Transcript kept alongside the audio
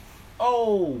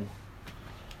Oh.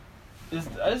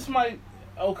 This might...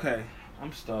 Okay.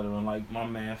 I'm stuttering like my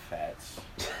man Fats.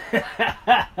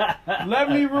 Let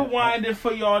me rewind it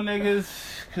for y'all niggas,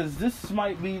 because this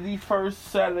might be the first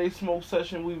Saturday smoke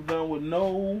session we've done with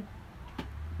no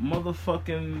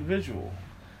motherfucking visual.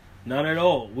 None at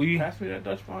all. We Pass me that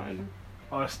Dutch behind you.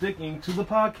 are sticking to the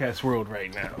podcast world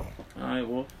right now. Alright,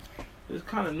 well, it's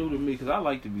kind of new to me because I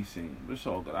like to be seen. But it's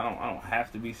all good. I don't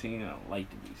have to be seen. I don't like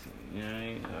to be seen. You know what I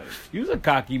mean? Like, You's a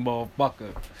cocky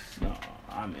motherfucker. no,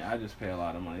 I mean, I just pay a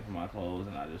lot of money for my clothes,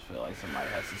 and I just feel like somebody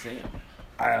has to see them.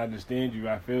 I understand you.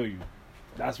 I feel you.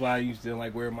 That's why I used to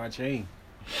like wear my chain.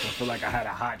 I feel like I had a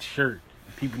hot shirt.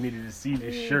 People needed to see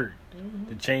this shirt.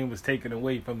 The chain was taken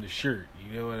away from the shirt.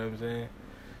 You know what I'm saying?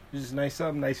 Just nice,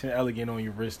 something nice and elegant on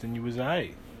your wrist, and you was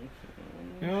alright.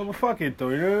 You know, but fuck it though.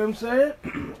 You know what I'm saying?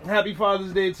 Happy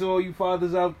Father's Day to all you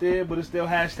fathers out there, but it's still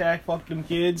hashtag fuck them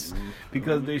kids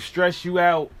because they stress you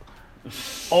out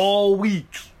all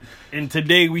week. And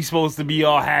today we supposed to be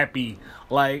all happy.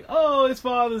 Like, oh, it's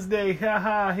Father's Day. Ha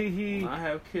ha, hee hee. When I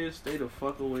have kids, stay the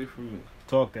fuck away from me.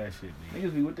 Talk that shit, nigga.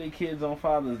 Niggas be with their kids on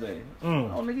Father's Day.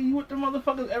 Oh, nigga, you with the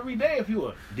motherfuckers every day if you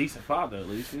a decent father, at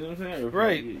least. You know what I'm saying? Or if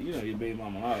right. You know, your baby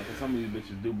mama out. Because some of these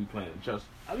bitches do be playing chess.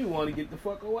 I be wanting to get the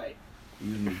fuck away.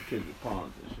 Using these kids as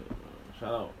pawns and shit, man.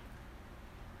 Shout out.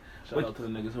 Shout out to the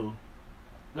niggas who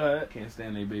can't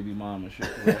stand their baby mom and shit.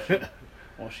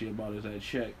 All she about is that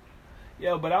check.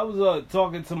 Yo, but I was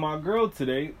talking to my girl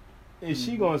today, and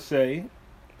she gonna say,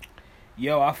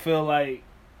 yo, I feel like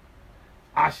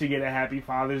I should get a happy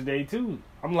Father's Day too.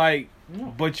 I'm like,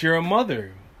 but you're a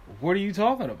mother. What are you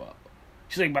talking about?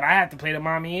 She's like, but I have to play the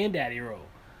mommy and daddy role.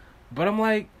 But I'm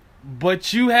like,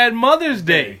 but you had Mother's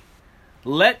Day.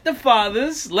 Let the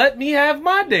fathers let me have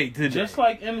my day today. Just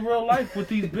like in real life with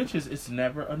these bitches, it's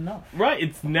never enough. Right,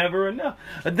 it's never enough.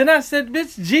 But then I said,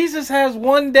 bitch, Jesus has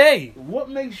one day. What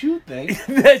makes you think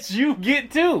that you get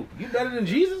two? You better than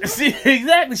Jesus? See,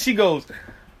 exactly. She goes,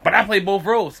 but I played both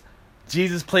roles.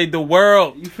 Jesus played the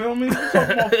world. You feel me? We're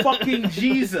talking about fucking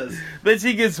Jesus. Bitch,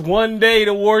 he gets one day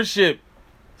to worship.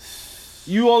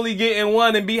 You only getting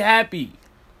one and be happy.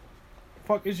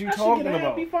 Fuck is you talking about?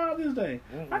 Happy Father's Day.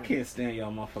 I can't stand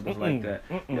y'all motherfuckers like that.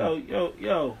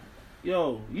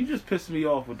 Yo, you just pissed me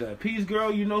off with that. Peace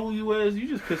girl, you know who you is? You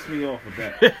just pissed me off with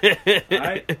that.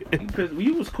 Alright?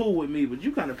 You was cool with me, but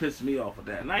you kind of pissed me off with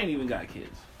that. And I ain't even got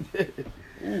kids.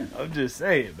 I'm just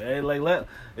saying, man. Like,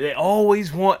 they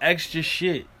always want extra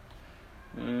shit.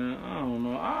 Man, I don't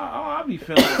know. I be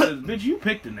feeling like this. Bitch, you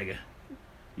picked a nigga.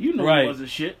 You know right. It wasn't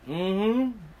shit.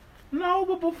 No,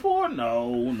 but before,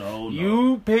 no.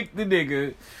 You picked the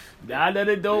nigga. Now that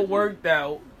it don't work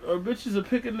out. Or bitches will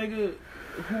pick a nigga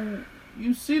who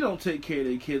you see don't take care of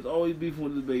their kids, always beefing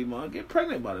with his baby mom, get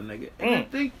pregnant by the nigga, and you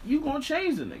think you gonna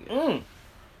change the nigga.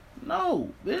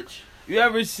 No, bitch. You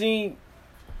ever seen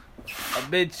a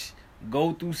bitch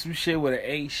go through some shit with an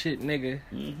ain't shit nigga?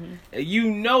 And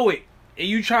you know it. And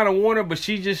you trying to warn her, but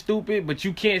she just stupid, but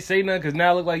you can't say nothing because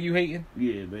now it look like you hating?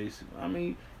 Yeah, basically. I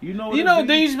mean, you know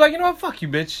then you just be like, you know what, fuck you,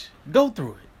 bitch. Go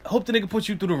through it. Hope the nigga puts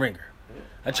you through the ringer.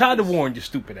 I tried to warn you,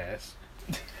 stupid ass.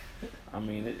 I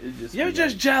mean, it just... You're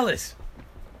just jealous.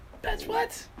 That's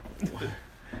what?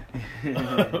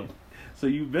 So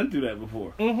you've been through that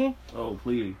before? Oh,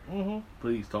 please.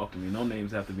 Please talk to me. No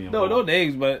names have to be involved. No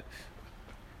names, but...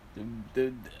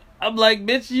 I'm like,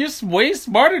 bitch, you're way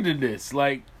smarter than this.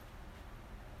 Like,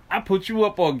 I put you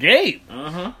up on game.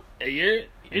 And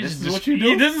This is what you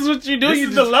do? This is what you do. This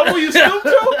is the level you stoop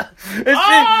to?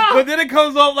 But then it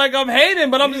comes off like I'm hating,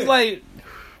 but I'm just like,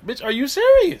 bitch, are you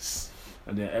serious?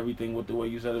 And then everything went the way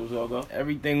you said it was all go?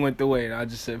 Everything went the way, and I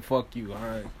just said, fuck you,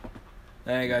 alright?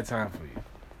 I ain't got time for you.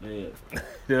 Yeah.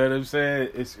 You know what I'm saying?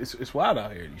 It's wild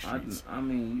out here in these streets. I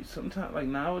mean, sometimes, like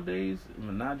nowadays, I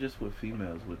mean, not just with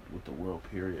females, with the world,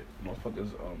 period.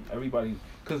 Motherfuckers, everybody,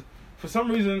 because for some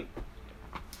reason,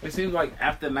 it seems like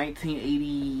after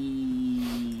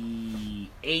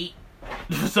 1988,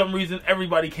 for some reason,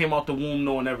 everybody came out the womb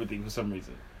knowing everything for some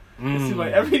reason. It seems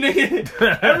like every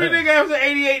nigga after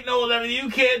 88 knows everything.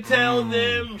 You can't tell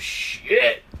them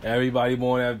shit. Everybody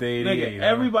born after 88. Nigga,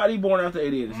 everybody born after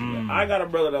 88. I got a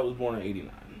brother that was born in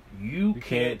 89. You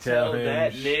can't tell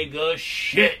that nigga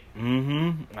shit.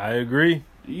 I agree.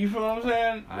 You feel what I'm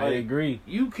saying? I agree.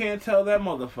 You can't tell that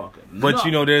motherfucker. But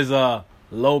you know, there's a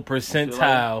low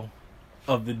percentile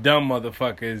of the dumb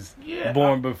motherfuckers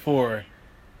born before.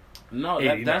 No,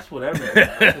 that's what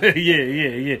everybody.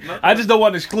 Yeah. I just don't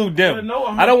want to exclude them.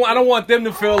 I don't want them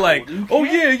to feel like, you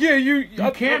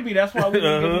can't be. That's why we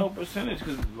don't get no percentage,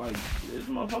 because like there's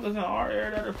motherfuckers in our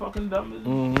area that are fucking dumb as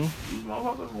these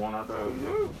motherfuckers born out there.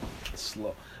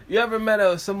 Slow. You ever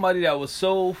met somebody that was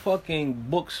so fucking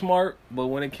book smart, but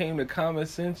when it came to common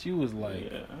sense, you was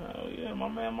like, yeah, my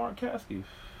man Mark Caskey.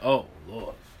 oh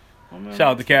Lord. Shout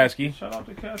out to Caskey. Shout out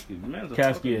to Caskey. Man's a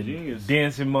Caskey fucking a genius.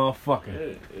 dancing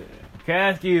motherfucker. Yeah.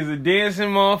 Caskey is a dancing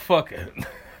motherfucker.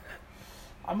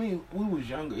 I mean, we was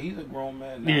younger. He's a grown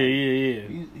man now. Yeah.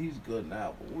 He's good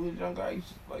now. But when we was younger, I used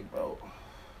to like, bro,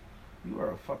 you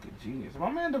are a fucking genius. My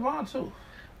man Devon too.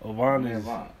 Oh, Von My man is.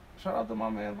 Von. Shout out to my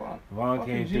man Von. Von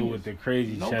Fucking came through genius. with the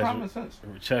crazy No common sense.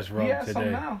 chest He rub has some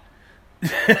today. now.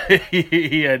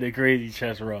 He had the crazy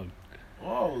chest rub.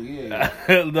 Oh yeah.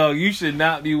 No, you should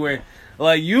not be wearing.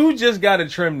 Like, you just gotta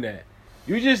trim that.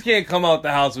 You just can't come out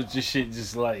the house with your shit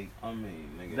just like. I mean,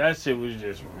 nigga. That shit was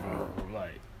just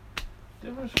like.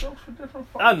 Different strokes for different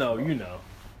folks. I know, bro. you know.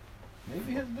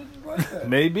 Maybe his bitches like that.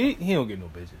 Maybe he don't get no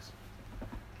bitches.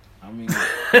 I mean,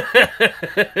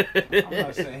 I'm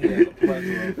not saying he had the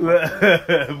pleasure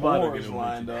of whores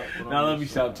lined up. But Now I'm let me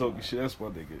just stop saying, talking shit. That's my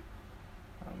nigga.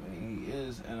 I mean, he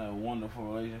is in a wonderful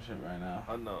relationship right now.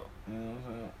 I know. You know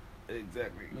what I'm saying?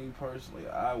 Exactly. Me personally,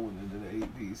 I wouldn't have did an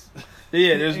 8-piece.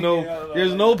 Yeah, there's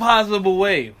no possible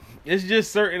way. It's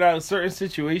just certain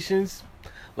situations.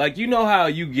 Like, you know how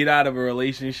you get out of a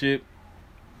relationship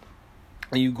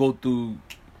and you go through,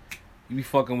 you be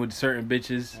fucking with certain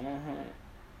bitches,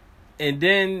 and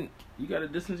then You gotta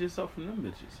distance yourself from them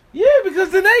bitches. yeah,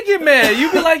 because then they get mad.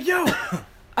 You be like, yo,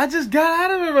 I just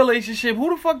got out of a relationship.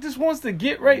 Who the fuck just wants to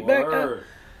get right back out? Word.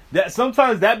 That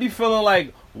sometimes that be feeling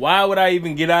like, why would I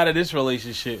even get out of this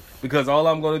relationship? Because all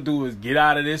I'm gonna do is get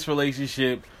out of this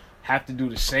relationship, have to do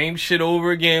the same shit over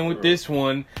again with this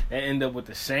one, and end up with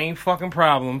the same fucking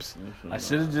problems. I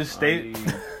should have just stayed.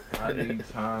 I need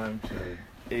time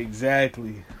to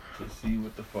Exactly. see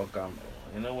what the fuck I'm doing.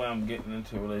 You know, when I'm getting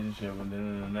into a relationship, and then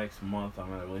in the next month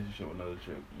I'm in a relationship with another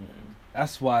chick.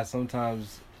 That's why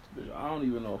sometimes. Bitch, I don't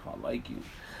even know if I like you.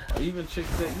 Or even chicks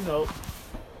that, you know,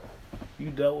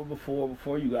 you dealt with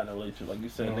before you got in a relationship. Like you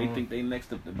said, they think they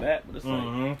next up the bat, but it's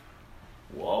like,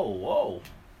 whoa.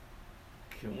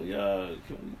 Can we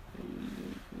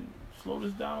slow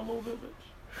this down a little bit, bitch?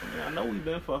 I mean, I know we've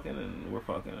been fucking and we're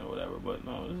fucking or whatever, but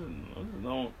no, this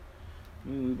don't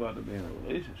mean we about to be in a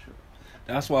relationship.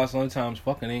 That's why sometimes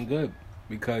fucking ain't good,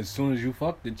 because as soon as you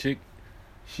fuck the chick,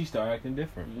 she start acting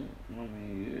different. I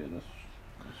mean, yeah, that's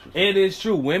just It is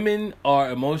true. Women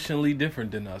are emotionally different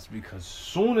than us, because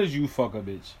soon as you fuck a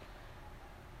bitch,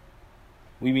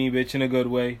 we mean bitch in a good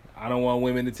way. I don't want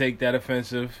women to take that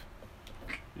offensive.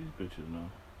 these bitches know.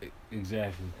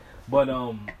 Exactly. But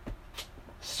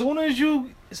soon as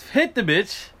you hit the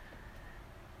bitch,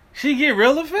 she get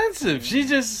real offensive. She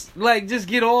just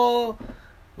get all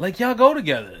like, y'all go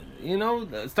together. You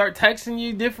know, start texting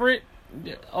you different.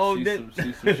 Oh,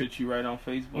 see some shit you write on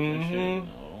Facebook and shit.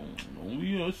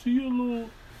 You know, see a little.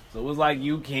 So it's like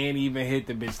you can't even hit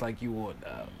the bitch like you would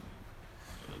now.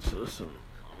 Listen,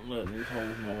 I'm letting these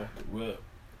hoes know off the rip.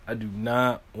 I do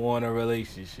not want a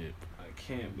relationship. I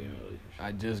can't be in a relationship.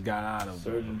 I just got out of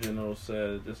Surgeon General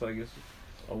said, just like it's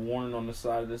a warning on the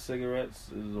side of the cigarettes,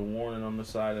 is a warning on the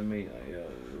side of me. Like,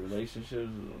 relationships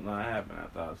will not happen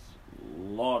after I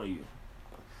slaughter you.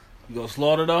 You gonna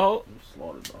slaughter the hoe?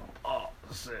 Slaughter the hoe. Oh,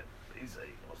 shit. He said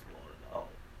you gonna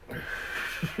slaughter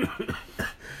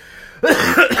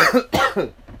the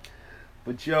hoe.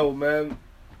 But yo, man.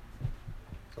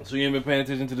 So you ain't been paying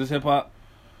attention to this hip hop?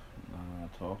 Nah,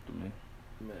 talk to me.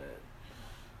 Man.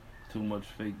 Too much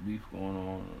fake beef going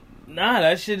on. Nah,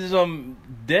 that shit is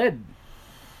dead.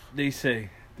 They say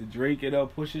the Drake and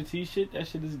Pusha T shit. That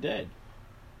shit is dead.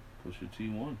 Pusha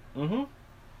T1. Mm-hmm.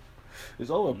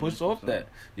 It's over. Push off that.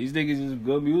 These niggas is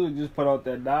good music. Just put out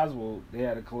that Nas. Well, they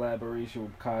had a collaboration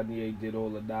with Kanye. Did all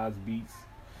the Nas beats.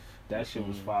 That shit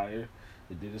was fire.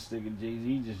 They did this nigga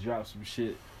Jay-Z just dropped some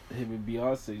shit. Him and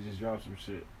Beyonce just dropped some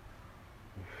shit.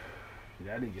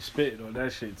 That nigga spitting on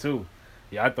that shit too.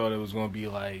 Yeah, I thought it was gonna be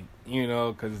like, you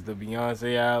know, cause the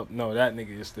Beyonce out. No, that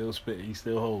nigga is still spitting. He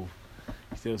still hold.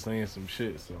 He's still saying some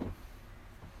shit. So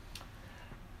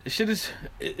this shit is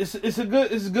it's a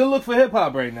good look for hip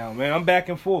hop right now, man. I'm back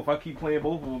and forth. I keep playing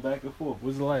both of them back and forth.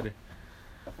 Where's the lighter?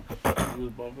 You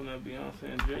was bumping that Beyonce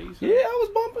and Jay? Yeah, I was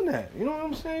bumping that. You know what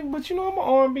I'm saying? But you know, I'm an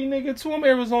R&B nigga too. I'm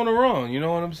Arizona Ron. You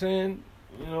know what I'm saying?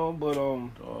 You know, but Dog,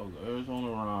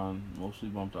 Arizona Ron mostly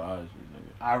bump the Isley,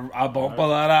 nigga. I bump a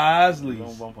lot of Isleys. You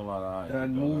don't bump a lot of Isley. And I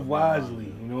move wisely.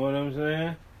 You know what I'm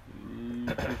saying? You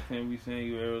just can't be saying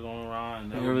you Arizona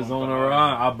Ron. Arizona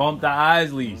Ron. I bump the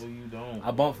Isleys. No, you don't.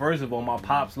 I bump, first of all, my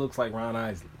pops looks like Ron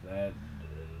Isley.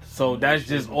 So that's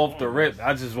just off the rip.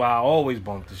 That's just why I always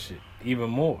bump the shit.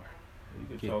 Even more.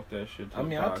 You can talk that shit to I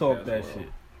mean, the I talk podcast that world. shit.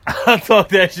 I talk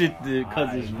that shit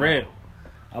because it's real.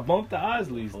 I bumped the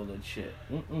Isleys. All that shit.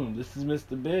 This is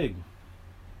Mr. Big.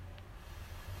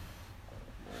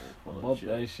 Full of Bump shit.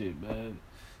 that shit, man.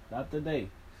 Not today.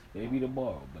 Maybe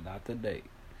tomorrow, but not today.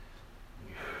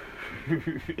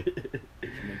 Making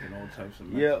all types of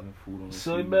Mexican Yeah. food on the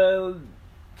So, TV. man,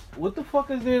 what the fuck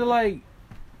is there, like,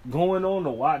 going on to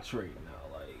watch right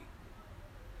now?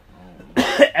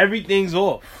 Like, everything's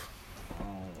off.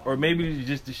 Or maybe it's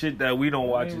just the shit that we don't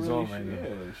watch is on right now. Yeah,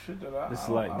 the shit that I. It's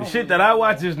I like don't the shit really that I know.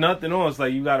 watch, there's nothing on. It's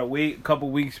like you gotta wait a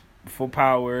couple weeks for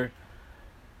Power,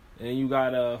 and you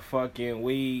gotta fucking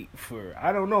wait for,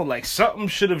 I don't know, like something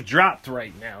should have dropped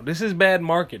right now. This is bad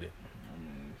marketing. I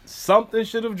mean, Something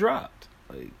should have dropped.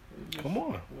 Like, it's just- come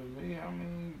on. With me, I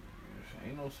mean,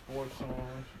 ain't no sports on.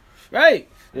 Right?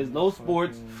 There's no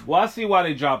sports. Well, I see why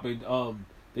they drop it.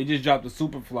 They just dropped the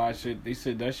Superfly shit. They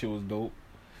said that shit was dope.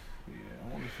 Yeah,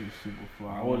 I want to see Superfly.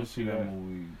 I I want wanna to see see that that.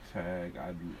 movie Tag.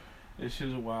 I do. This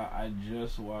is why I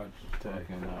just watched Tag.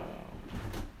 fucking.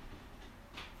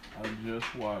 I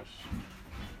just watched.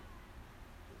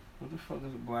 What the fuck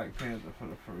is Black Panther for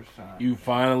the first time? You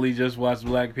finally just watched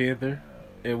Black Panther,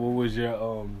 and what was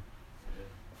your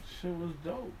Shit was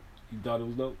dope. You thought it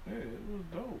was dope? Yeah, it was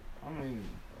dope. I mean,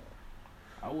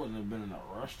 I wouldn't have been in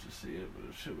a rush to see it, but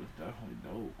the shit was definitely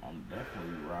dope. I'm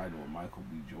definitely riding with Michael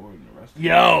B. Jordan the rest of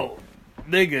Yo,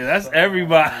 nigga, that's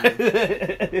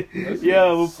everybody.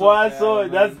 Yo, before I saw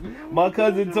it, that's my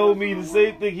cousin told me the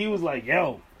same thing. He was like,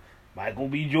 "Yo, Michael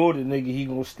B. Jordan, nigga, he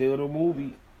gonna steal the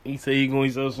movie." He said he gonna.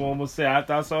 So I'm gonna say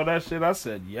after I saw that shit, I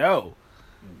said, "Yo,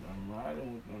 I'm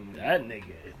riding with them. that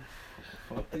nigga."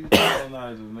 Fuck these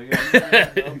colonizers, nigga. You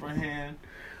got the upper hand.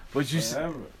 But you,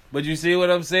 Forever. but you see what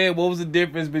I'm saying? What was the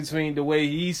difference between the way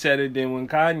he said it than when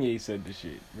Kanye said the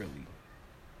shit? Really?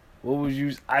 What was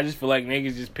you? I just feel like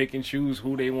niggas just pick and choose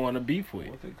who they want to beef with.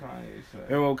 What did Kanye say?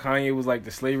 Remember when Kanye was like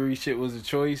the slavery shit was a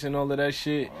choice and all of that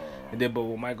shit? And then, but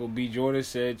when Michael B. Jordan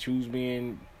said, choose me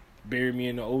and bury me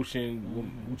in the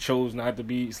ocean, who chose not to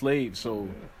be slaves. So,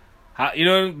 how, you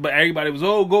know, but everybody was,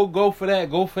 oh, go for that.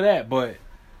 But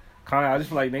Kanye, I just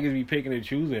feel like niggas be picking and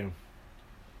choosing.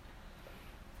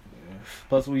 Yeah.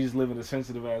 Plus, we just live in a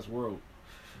sensitive ass world.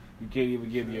 You can't even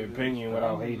give your opinion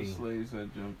without Thousands hating. of slaves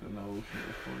that jumped in the ocean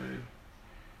before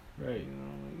they, Right. you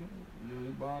know, give me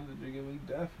bondage or give me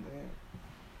death, man.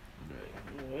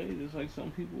 Right. Just like some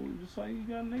people, just like you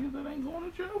got niggas that ain't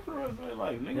going to jail for the rest of their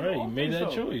life. Niggas Right, you off made that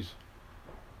themselves. choice.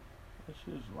 That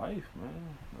shit's life, man.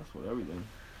 That's what everything.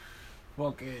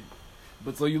 Fuck it.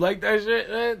 But so you like that shit,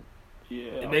 man?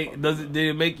 Yeah. Did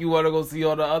it make you want to go see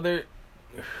all the other?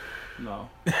 No.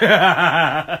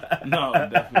 no, No, it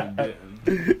definitely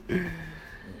didn't.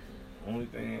 Only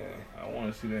thing I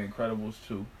want to see The Incredibles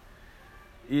 2.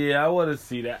 Yeah, I want to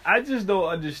see that. I just don't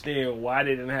understand why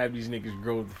they didn't have these niggas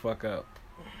grow the fuck up.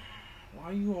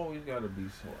 Why you always gotta be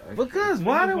so extra? Because Niggas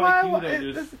why? like you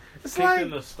that just It's take like the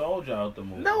nostalgia out the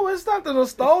movie. no, it's not the It's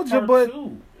nostalgia, part but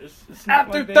two. It's not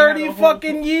after like they had 30 a whole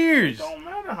fucking It years, don't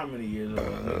matter how many years ago,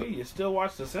 nigga. You still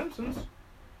watch The Simpsons.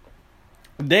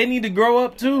 they need to grow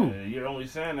up too. Yeah, you're only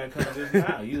saying that because of this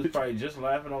now. You was probably just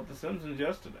laughing off The Simpsons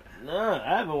yesterday. Nah,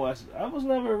 I haven't watched it. I was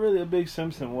never really a big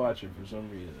Simpson watcher for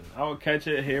some reason. I would catch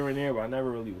it here and there, but I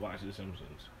never really watched The Simpsons.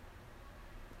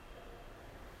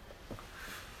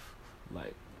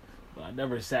 Like, but I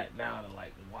never sat down and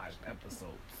like watched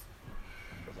episodes.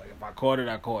 It's like if I caught it,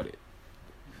 I caught it.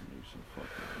 I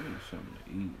need something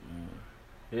to eat, man.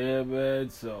 Yeah, man.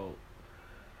 So,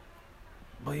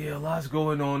 but yeah, lots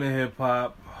going on in hip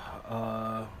hop.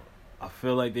 I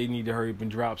feel like they need to hurry up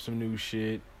and drop some new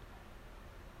shit.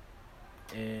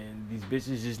 And these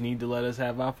bitches just need to let us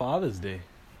have our Father's Day.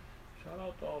 Shout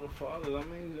out to all the fathers. I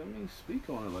mean, speak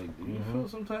on it. Like, do you Mhm. feel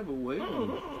some type of way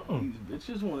when these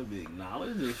bitches want to be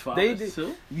acknowledged as They fathers did-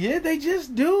 too? Yeah, they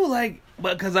just do. Like,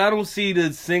 but because I don't see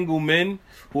the single men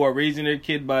who are raising their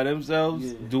kid by themselves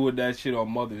Yeah. doing that shit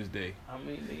on Mother's Day. I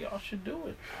mean, y'all should do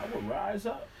it. I would rise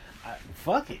up.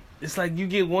 Fuck it. It's like you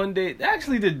get one day.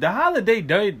 Actually, the holiday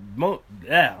day.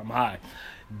 I'm high.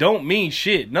 Don't mean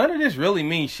shit. None of this really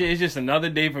means shit. It's just another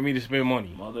day for me to spend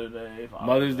money. Mother's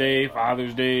Day,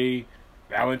 Father's Day,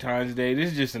 Valentine's Day.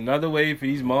 This is just another way for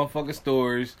these motherfucking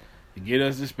stores to get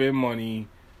us to spend money.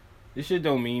 This shit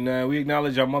don't mean nothing. We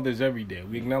acknowledge our mothers every day.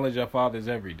 We acknowledge our fathers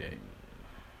every day.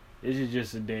 This is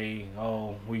just a day.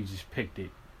 Oh, we just picked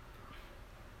it.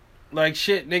 Like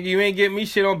shit, nigga. You ain't get me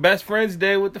shit on Best Friends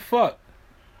Day. What the fuck?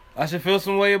 I should feel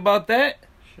some way about that.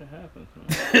 Shit happens,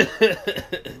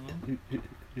 man.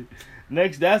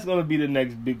 Next, that's gonna be the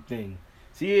next big thing.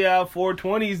 See how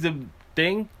 420 is the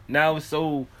thing. Now it's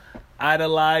so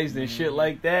idolized and shit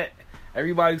like that.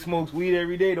 everybody smokes weed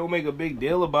every day. Don't make a big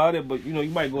deal about it. But, you know,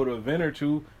 you might go to an event or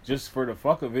two just for the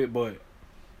fuck of it. But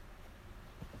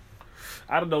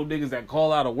I don't know niggas that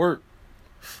call out of work.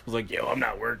 Was like, yo, I'm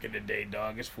not working today,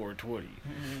 dog. It's 4:20.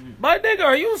 My nigga,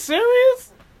 are you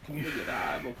serious? You get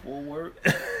high before work,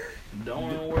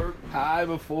 during work, High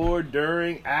before,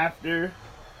 during, after.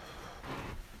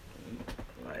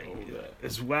 Like,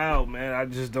 it's wild, man. I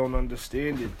just don't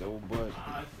understand it, though. But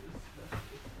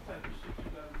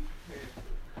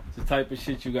it's the type of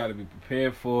shit you gotta be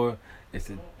prepared for. It's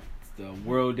the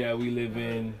world that we live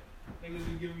in. Niggas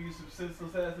be giving you some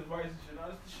senseless ass advice and shit.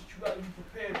 That's the shit you gotta be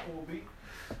prepared for, B.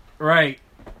 Right.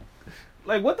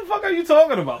 Like, what the fuck are you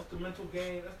talking about? That's the mental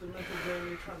game. That's the mental game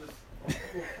you're trying to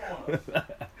pull upon us.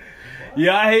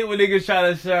 Yeah, I hate when niggas try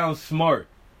to sound smart.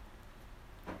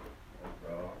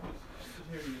 Bro, just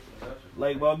hear you some of that shit.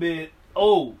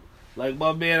 Like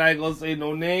my man, I ain't gonna say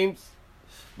no names,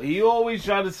 but he always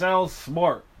try to sound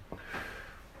smart. But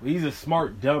he's a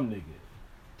smart, dumb nigga.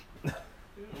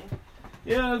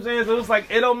 You know what I'm saying? So it's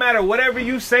like, it don't matter. Whatever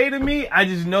you say to me, I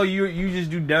just know you just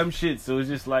do dumb shit. So it's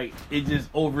just like, it just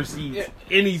oversees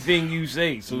anything you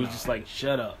say. So it's just like,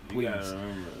 shut up, You please. gotta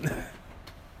remember,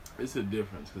 it's a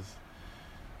difference, because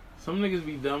some niggas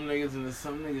be dumb niggas and then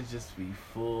some niggas just be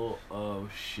full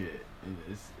of shit. And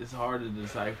it's hard to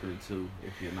decipher the two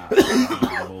if you're not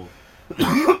both.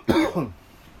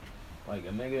 Like a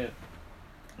nigga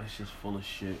that's just full of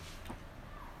shit,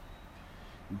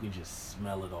 you can just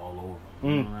smell it all over.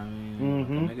 You know what I mean?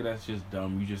 Mm-hmm. Like a nigga that's just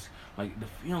dumb, you just, like, the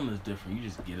feeling is different. You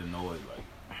just get annoyed, like,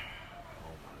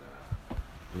 oh my god.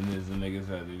 Then there's the niggas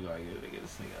that be like, yeah, nigga,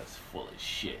 this nigga that's full of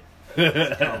shit.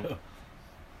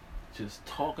 Just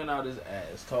talking out his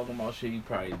ass, talking about shit he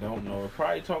probably don't know, or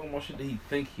probably talking about shit that he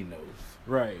think he knows.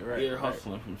 Right. You're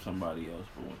hustling from somebody else,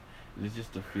 but when, it's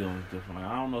just the feeling's different. Like,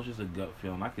 I don't know, it's just a gut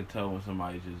feeling. I can tell when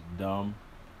somebody's just dumb,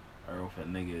 or if a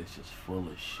nigga is just full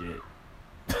of shit.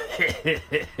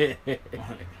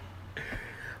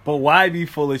 But why be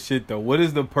full of shit though? What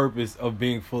is the purpose of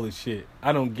being full of shit?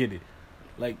 I don't get it.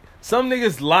 Like, some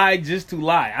niggas lie just to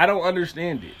lie. I don't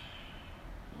understand it.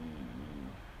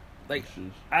 Like,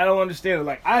 I don't understand it.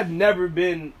 Like, I've never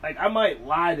been, like, I might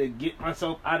lie to get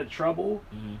myself out of trouble,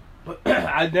 but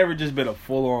I've never just been a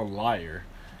full-on liar.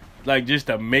 Like, just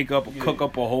to cook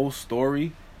up a whole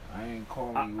story. I ain't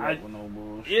calling you up with no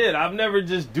bullshit. Yeah, I've never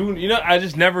just I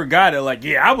just never got it. Like,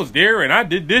 yeah, I was there and I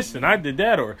did this and I did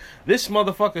that, or this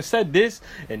motherfucker said this,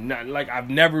 and not, like, I've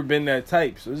never been that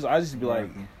type. So I just be like,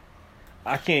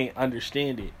 I can't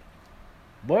understand it.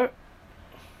 But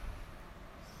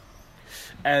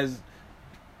as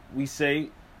we say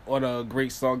on a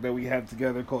great song that we have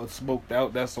together called "Smoked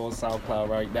Out," that's on SoundCloud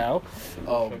right now.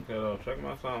 Check that out. Check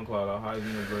my SoundCloud out.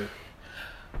 Hygiene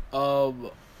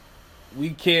Break.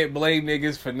 We can't blame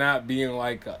niggas for not being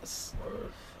like us.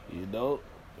 You know?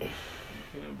 You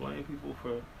can't blame people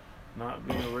for not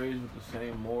being raised with the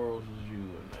same morals as you.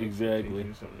 And Exactly.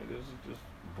 Some niggas are just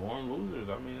born losers.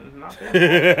 I mean, it's not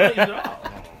their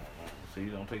fault. So you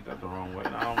don't take that the wrong way.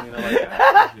 No, I don't mean it like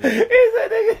that. He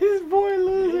said niggas is born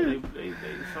losers. Yeah,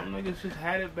 some niggas just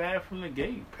had it bad from the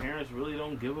gate. Parents really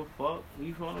don't give a fuck.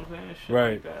 You feel what I'm saying? Shit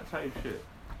Right. like that type shit.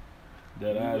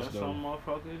 That You ass got though. some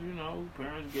motherfuckers, you know,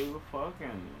 parents gave a fuck,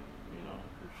 and, you know,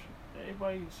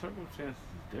 everybody's circumstances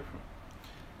is different.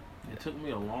 It took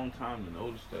me a long time to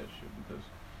notice that shit, because,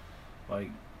 like,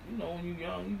 you know, when you're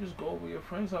young, you just go over your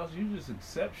friend's house, you just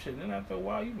accept shit, and then after a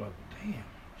while, you be like, damn,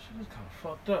 shit is kind of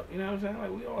fucked up, you know what I'm saying?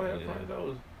 Like, we all have friends that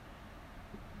was,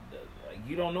 like,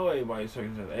 you don't know everybody's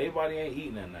circumstances. Everybody ain't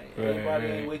eating at night. Everybody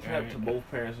ain't waking up to both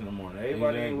parents in the morning.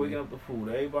 Everybody ain't waking up to food.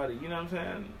 Everybody, you know what I'm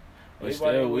saying?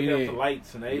 Everybody ain't waking up to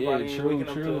lights, and everybody ain't waking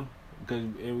up to...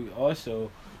 Because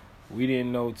we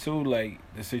didn't know, too, like,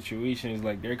 the situations,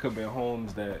 like, there could be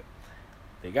homes that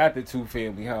they got the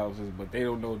 2-family houses, but they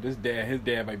don't know his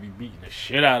dad might be beating the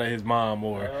shit out of his mom,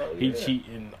 or he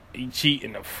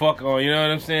cheating the fuck on, you know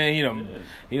what I'm saying?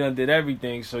 He done did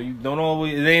everything, so it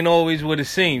ain't always what it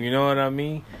seems, you know what I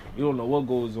mean? You don't know what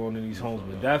goes on in these homes,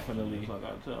 but definitely. It's like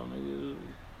I tell niggas,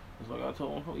 it's like I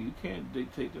told them, you can't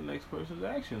dictate the next person's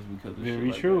actions because of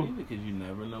Very shit like true. that either, because you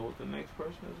never know what the next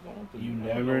person is going through. You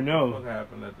never know what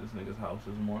happened at this nigga's house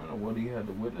this morning, or what he had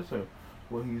to witness, or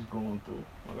what he's going through.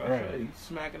 Like I said, he's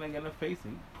smacking a nigga in the face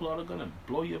and you pull out a gun and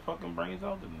blow your fucking brains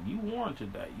out, then you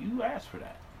warranted that. You asked for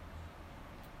that.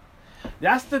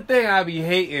 That's the thing I be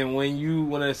hating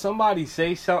when somebody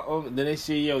say something, then they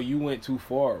say, yo, you went too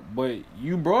far, but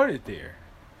you brought it there.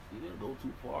 He didn't go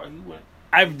too far. He went.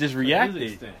 I've just his reacted.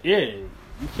 extent. Yeah, you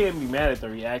can't be mad at the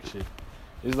reaction.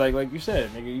 It's like you said,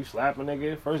 nigga, you slap a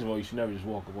nigga. First of all, you should never just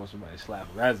walk up on somebody and slap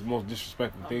him. That's the most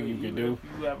disrespectful thing you can do.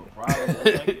 If you have a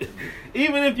problem,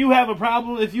 Even if you have a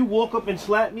problem, if you walk up and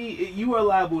slap me, you are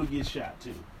liable to get shot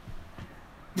too.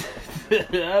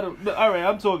 All right,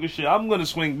 I'm talking shit. I'm gonna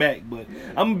swing back, but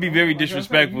I'm gonna be very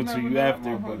disrespectful to you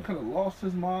after. But could have lost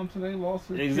his mom today, lost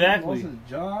his kid, Exactly. lost his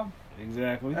job,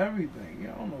 Exactly. everything. You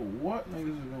don't know what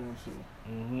niggas are going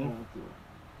through. Mm-hmm. Going through.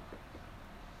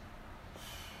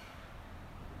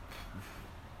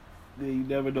 Yeah, you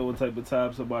never know what type of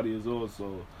time somebody is on,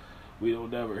 so we don't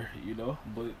never, you know.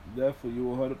 But definitely, you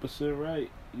 100%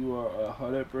 right. You are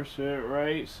 100%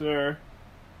 right, sir.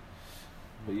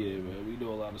 But yeah, man, we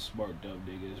know a lot of smart dumb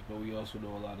niggas, but we also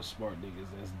know a lot of smart niggas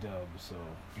that's dumb. So,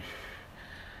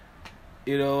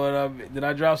 you know what? Did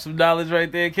I drop some knowledge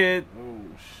right there, kid? Oh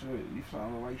shit, you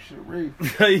sounding like shit,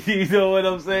 Reef. You know what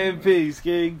I'm saying? Peace,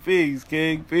 King. Peace,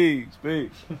 King. Peace,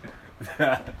 peace.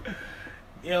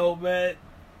 Yo, man.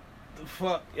 The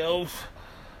fuck, yo.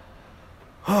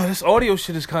 Oh, this audio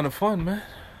shit is kind of fun, man.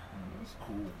 That's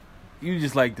cool. You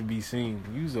just like to be seen.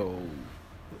 You's old.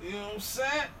 You know what I'm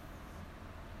saying?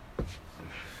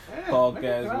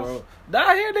 Podcast world.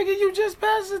 Nah, here, nigga, you just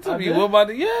passed it to I me. did? What about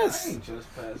the I yes? ain't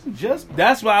just passing. Just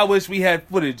that's why I wish we had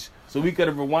footage so we could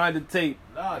have rewinded tape.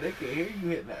 Nah, they can hear you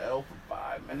hitting the L for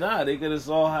 5 minutes. Nah, they could have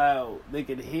saw how they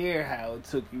could hear how it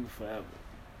took you forever.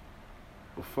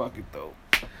 But fuck it though.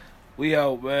 We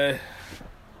out, man.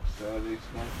 Saturday,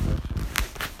 Smash